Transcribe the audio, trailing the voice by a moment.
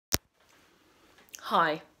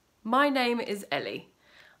Hi, my name is Ellie.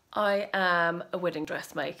 I am a wedding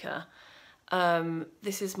dressmaker.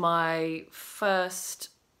 This is my first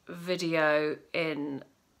video in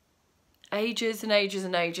ages and ages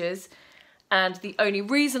and ages, and the only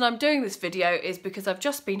reason I'm doing this video is because I've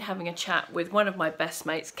just been having a chat with one of my best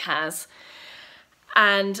mates, Kaz,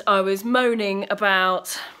 and I was moaning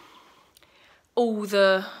about all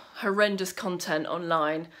the horrendous content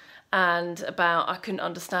online and about I couldn't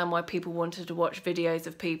understand why people wanted to watch videos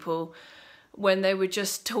of people when they were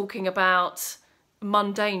just talking about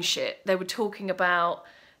mundane shit. They were talking about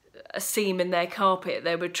a seam in their carpet,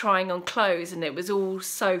 they were trying on clothes, and it was all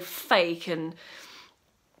so fake and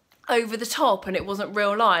over the top and it wasn't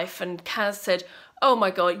real life. And Kaz said, oh my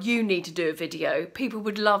god, you need to do a video, people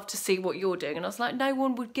would love to see what you're doing. And I was like, no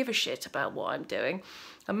one would give a shit about what I'm doing.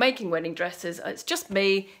 I'm making wedding dresses, it's just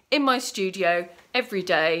me in my studio every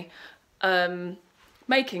day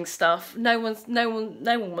making stuff. No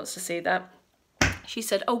one wants to see that. She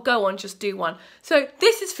said, oh, go on, just do one. So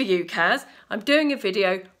this is for you, Kaz. I'm doing a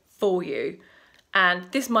video for you, and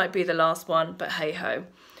this might be the last one, but hey ho.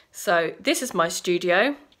 So this is my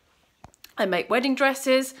studio. I make wedding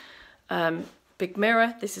dresses. Big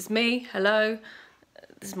mirror, this is me, hello.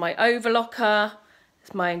 This is my overlocker.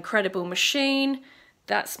 It's my incredible machine.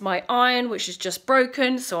 That's my iron, which is just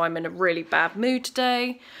broken, so I'm in a really bad mood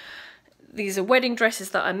today. These are wedding dresses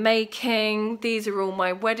that I'm making. These are all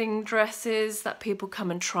my wedding dresses that people come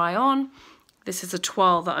and try on. This is a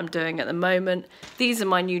toile that I'm doing at the moment. These are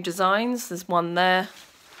my new designs. There's one there.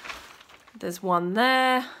 There's one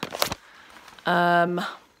there. And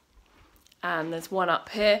there's one up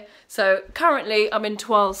here. So currently I'm in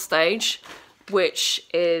toile stage, which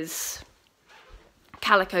is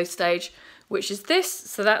calico stage, which is this.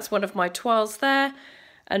 So that's one of my toiles there.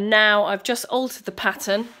 And now I've just altered the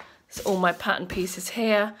pattern. It's all my pattern pieces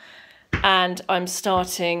here. And I'm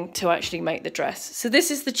starting to actually make the dress. So this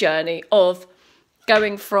is the journey of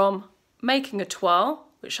going from making a toile,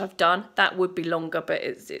 which I've done. That would be longer, but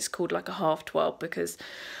it's called like a half toile because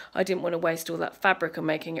I didn't want to waste all that fabric on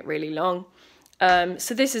making it really long.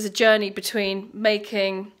 So this is a journey between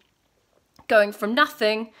going from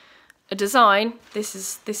nothing, a design, this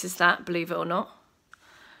is that, believe it or not,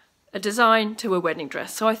 a design to a wedding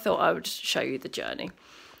dress. So I thought I would show you the journey.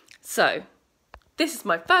 So this is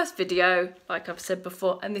my first video, like I've said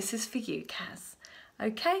before, and this is for you, Kaz.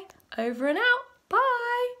 Okay, over and out, bye.